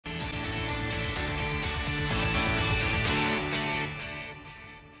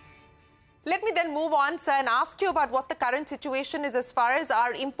Let me then move on, sir, and ask you about what the current situation is as far as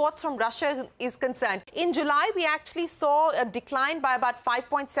our imports from Russia is concerned. In July, we actually saw a decline by about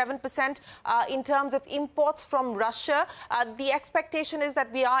 5.7% in terms of imports from Russia. The expectation is that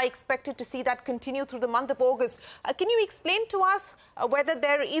we are expected to see that continue through the month of August. Can you explain to us whether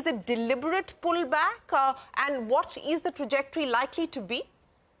there is a deliberate pullback and what is the trajectory likely to be?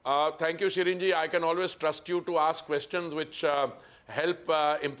 Thank you, Shereen ji. I can always trust you to ask questions which help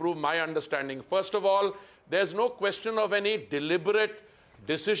improve my understanding. First of all, there's no question of any deliberate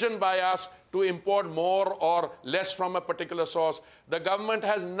decision by us to import more or less from a particular source. The government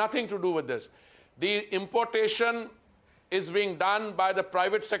has nothing to do with this. The importation is being done by the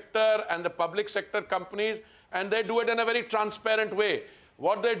private sector and the public sector companies, and they do it in a very transparent way.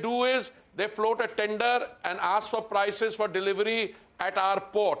 What they do is they float a tender and ask for prices for delivery at our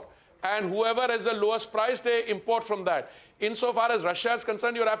port. And whoever has the lowest price, they import from that. Insofar as Russia is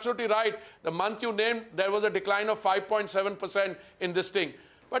concerned, you're absolutely right. The month you named, there was a decline of 5.7% in this thing.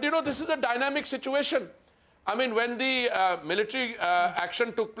 But, you know, this is a dynamic situation. I mean, when the military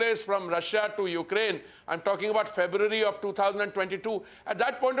action took place from Russia to Ukraine, I'm talking about February of 2022, at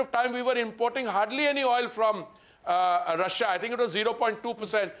that point of time, we were importing hardly any oil from Russia. I think it was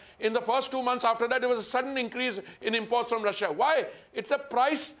 0.2%. In the first 2 months after that, there was a sudden increase in imports from Russia. Why? It's a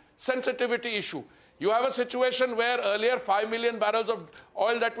price sensitivity issue. You have a situation where earlier 5 million barrels of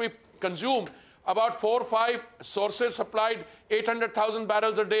oil that we consume, about 4 or 5 sources supplied 800,000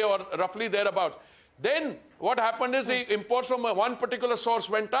 barrels a day or roughly thereabouts. Then what happened is the imports from one particular source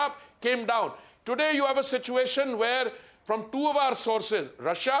went up, came down. Today you have a situation where from 2 of our sources,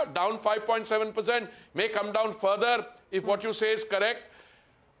 Russia down 5.7%, may come down further if what you say is correct.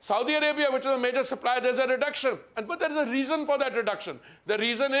 Saudi Arabia, which is a major supplier, there's a reduction. But there is a reason for that reduction. The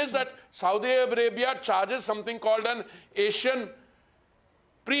reason is that Saudi Arabia charges something called an Asian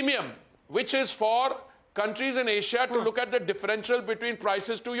premium, which is for countries in Asia to look at the differential between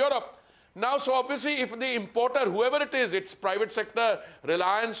prices to Europe. Now, so obviously, if the importer, whoever it is, it's private sector,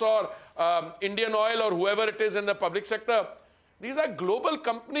 Reliance or Indian Oil or whoever it is in the public sector, these are global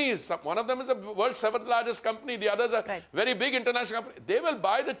companies. One of them is the world's 7th largest company. The others are very big international companies. They will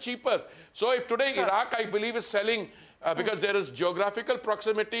buy the cheapest. So if today Iraq, I believe, is selling because there is geographical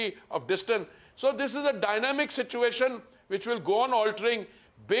proximity of distance. So this is a dynamic situation which will go on altering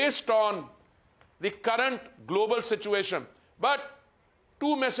based on the current global situation. But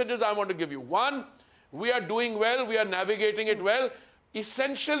 2 messages I want to give you. One, we are doing well. We are navigating it well,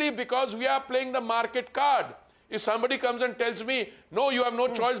 essentially because we are playing the market card. If somebody comes and tells me, no, you have no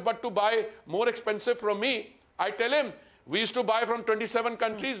choice but to buy more expensive from me, I tell him, we used to buy from 27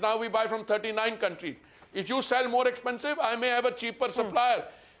 countries, now we buy from 39 countries. If you sell more expensive, I may have a cheaper supplier.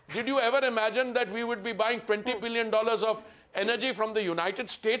 Did you ever imagine that we would be buying $20 billion of energy from the United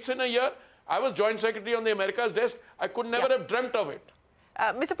States in a year? I was Joint Secretary on the Americas desk. I could never have dreamt of it.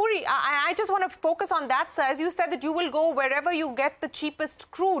 Mr. Puri, I just want to focus on that, sir. As you said that you will go wherever you get the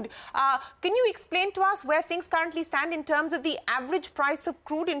cheapest crude. Can you explain to us where things currently stand in terms of the average price of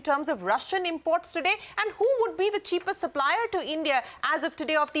crude in terms of Russian imports today? And who would be the cheapest supplier to India as of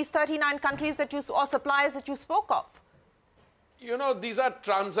today of these 39 countries that you, or suppliers that you spoke of? You know, these are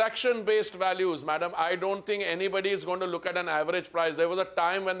transaction-based values, madam. I don't think anybody is going to look at an average price. There was a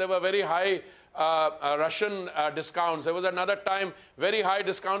time when there were very high Russian discounts. There was another time very high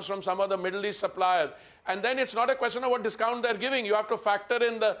discounts from some of the Middle East suppliers. And then it's not a question of what discount they're giving. You have to factor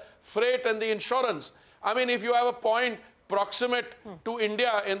in the freight and the insurance. I mean, if you have a point proximate to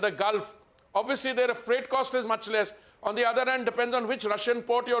India in the Gulf, obviously their freight cost is much less. On the other hand, depends on which Russian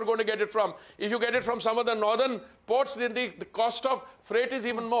port you're going to get it from. If you get it from some of the northern ports, then the cost of freight is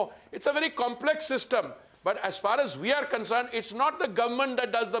even more. It's a very complex system. But as far as we are concerned, it's not the government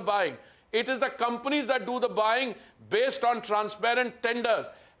that does the buying. It is the companies that do the buying based on transparent tenders.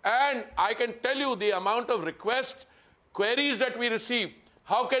 And I can tell you the amount of requests, queries that we receive.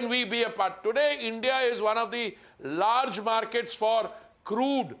 How can we be a part? Today, India is one of the large markets for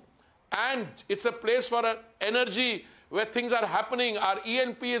crude. And it's a place for energy where things are happening. Our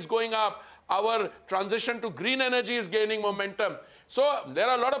E&P is going up. Our transition to green energy is gaining momentum. So there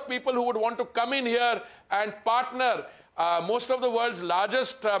are a lot of people who would want to come in here and partner. Most of the world's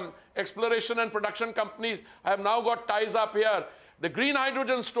largest exploration and production companies have now got ties up here. The green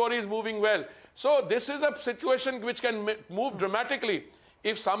hydrogen story is moving well. So this is a situation which can move dramatically.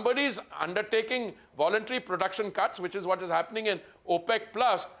 If somebody is undertaking voluntary production cuts, which is what is happening in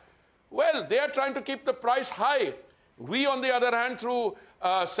OPEC+, well, they are trying to keep the price high. We, on the other hand, through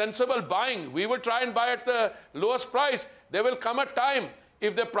sensible buying, we will try and buy at the lowest price. There will come a time,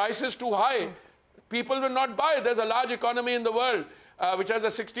 if the price is too high, people will not buy. There's a large economy in the world. which has a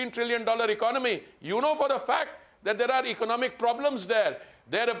 $16 trillion economy, you know for the fact that there are economic problems there.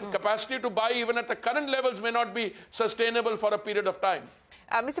 Their capacity to buy even at the current levels may not be sustainable for a period of time.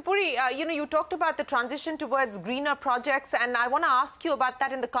 Mr. Puri, you talked about the transition towards greener projects, and I want to ask you about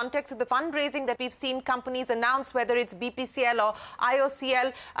that in the context of the fundraising that we've seen companies announce, whether it's BPCL or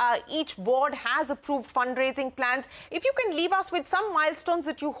IOCL. Each board has approved fundraising plans. If you can leave us with some milestones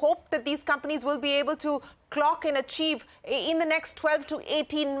that you hope that these companies will be able to clock and achieve in the next 12 to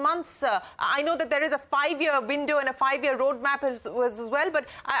 18 months. I know that there is a 5-year window and a 5-year roadmap as well, but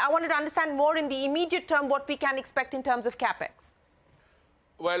I wanted to understand more in the immediate term what we can expect in terms of capex.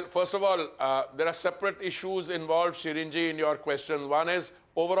 Well, first of all, there are separate issues involved, Shereen-ji, in your question. One is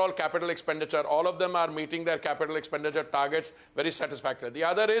overall capital expenditure. All of them are meeting their capital expenditure targets very satisfactory. The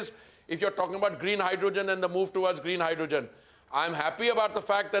other is, if you're talking about green hydrogen and the move towards green hydrogen, I'm happy about the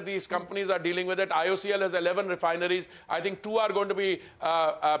fact that these companies are dealing with it. IOCL has 11 refineries. I think 2 are going to be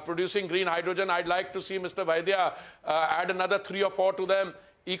producing green hydrogen. I'd like to see Mr. Vaidya add another 3 or 4 to them,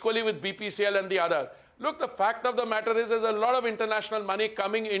 equally with BPCL and the other. Look, the fact of the matter is there's a lot of international money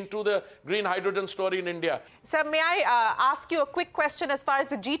coming into the green hydrogen story in India. Sir, may I ask you a quick question as far as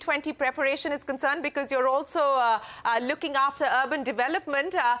the G20 preparation is concerned, because you're also looking after urban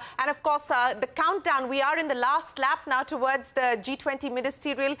development. And of course, the countdown, we are in the last lap now towards the G20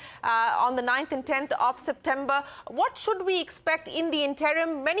 ministerial on the 9th and 10th of September. What should we expect in the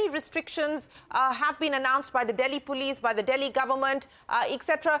interim? Many restrictions have been announced by the Delhi police, by the Delhi government,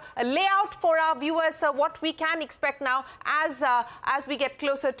 etc. A layout for our viewers, what we can expect now as we get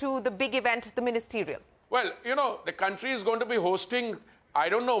closer to the big event, the ministerial. Well, you know, the country is going to be hosting, I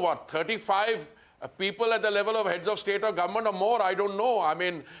don't know what, 35 people at the level of heads of state or government or more. I don't know. I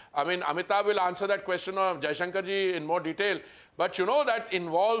mean, Amitabh will answer that question of Jaishankar ji in more detail. But you know, that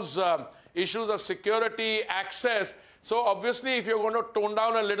involves issues of security, access. So obviously, if you're going to tone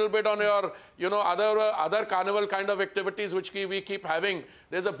down a little bit on your, other carnival kind of activities which we keep having,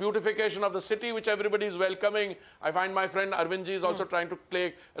 there's a beautification of the city which everybody is welcoming. I find my friend Arvindji is also trying to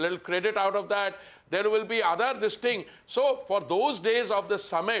take a little credit out of that. There will be this thing. So for those days of the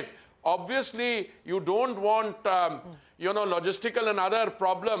summit, obviously you don't want, logistical and other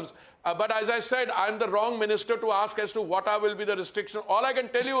problems. But as I said, I'm the wrong minister to ask as to what will be the restriction. All I can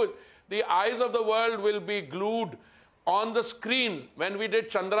tell you is the eyes of the world will be glued on the screens. When we did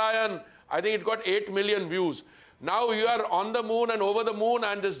Chandrayaan, I think it got 8 million views. Now you are on the moon and over the moon,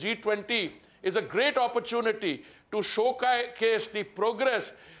 and this G20 is a great opportunity to showcase the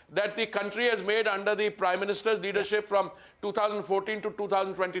progress that the country has made under the Prime Minister's leadership from 2014 to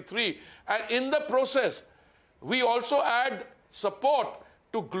 2023. And in the process, we also add support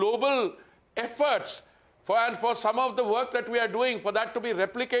to global efforts for some of the work that we are doing, for that to be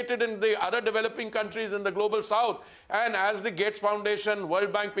replicated in the other developing countries in the global south. And as the Gates Foundation,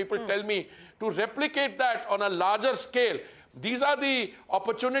 World Bank people tell me, to replicate that on a larger scale. These are the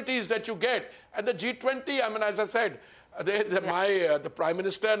opportunities that you get. And the G20, I mean, as I said, the Prime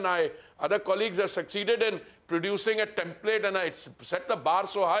Minister and other colleagues have succeeded in producing a template, and it's set the bar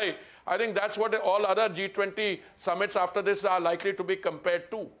so high. I think that's what all other G20 summits after this are likely to be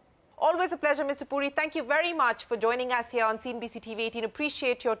compared to. Always a pleasure, Mr. Puri. Thank you very much for joining us here on CNBC-TV18.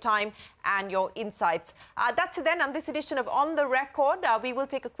 Appreciate your time and your insights. That's it then on this edition of On the Record. We will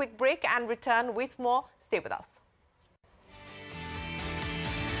take a quick break and return with more. Stay with us.